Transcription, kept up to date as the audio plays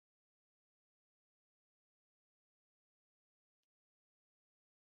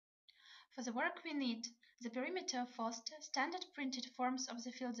For the work we need the perimeter first, standard printed forms of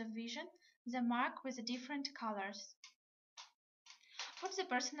the fields of vision, the mark with the different colors. Put the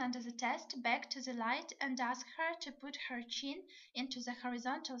person under the test back to the light and ask her to put her chin into the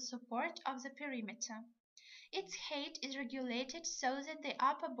horizontal support of the perimeter. Its height is regulated so that the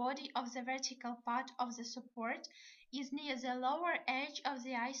upper body of the vertical part of the support is near the lower edge of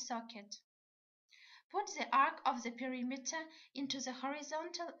the eye socket. Put the arc of the perimeter into the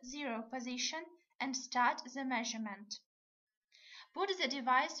horizontal 0 position and start the measurement. Put the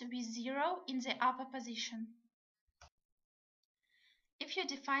device with 0 in the upper position. If you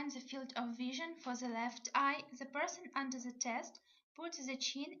define the field of vision for the left eye, the person under the test puts the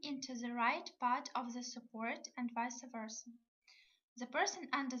chin into the right part of the support and vice versa. The person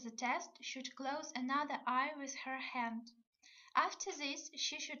under the test should close another eye with her hand. After this,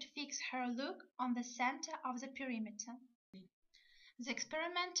 she should fix her look on the center of the perimeter. The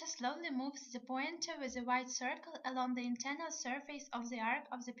experimenter slowly moves the pointer with a white circle along the internal surface of the arc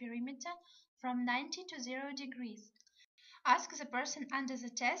of the perimeter from 90 to 0 degrees. Ask the person under the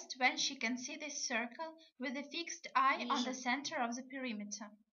test when she can see this circle with a fixed eye on the center of the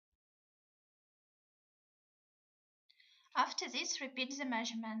perimeter. After this, repeat the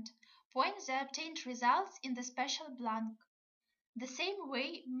measurement. Point the obtained results in the special blank. The same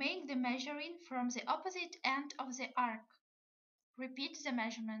way, make the measuring from the opposite end of the arc. Repeat the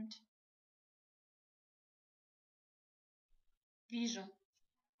measurement. Вижу.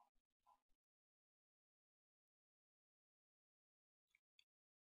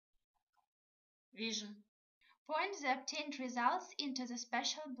 Вижу. Point the obtained results into the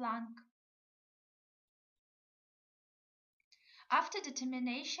special blank. After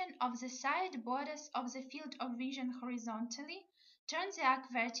determination of the side borders of the field of vision horizontally, turn the arc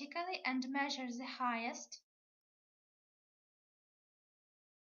vertically and measure the highest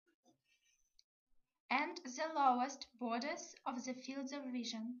and the lowest borders of the fields of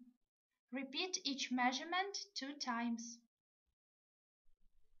vision. Repeat each measurement 2 times.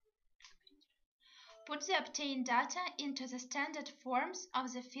 Put the obtained data into the standard forms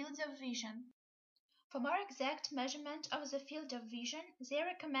of the fields of vision. For more exact measurement of the field of vision, they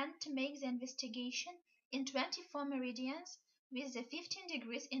recommend to make the investigation in 24 meridians with the 15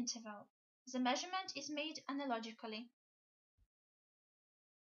 degrees interval. The measurement is made analogically.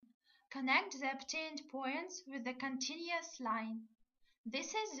 Connect the obtained points with the continuous line.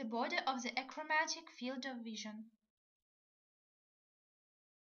 This is the border of the achromatic field of vision.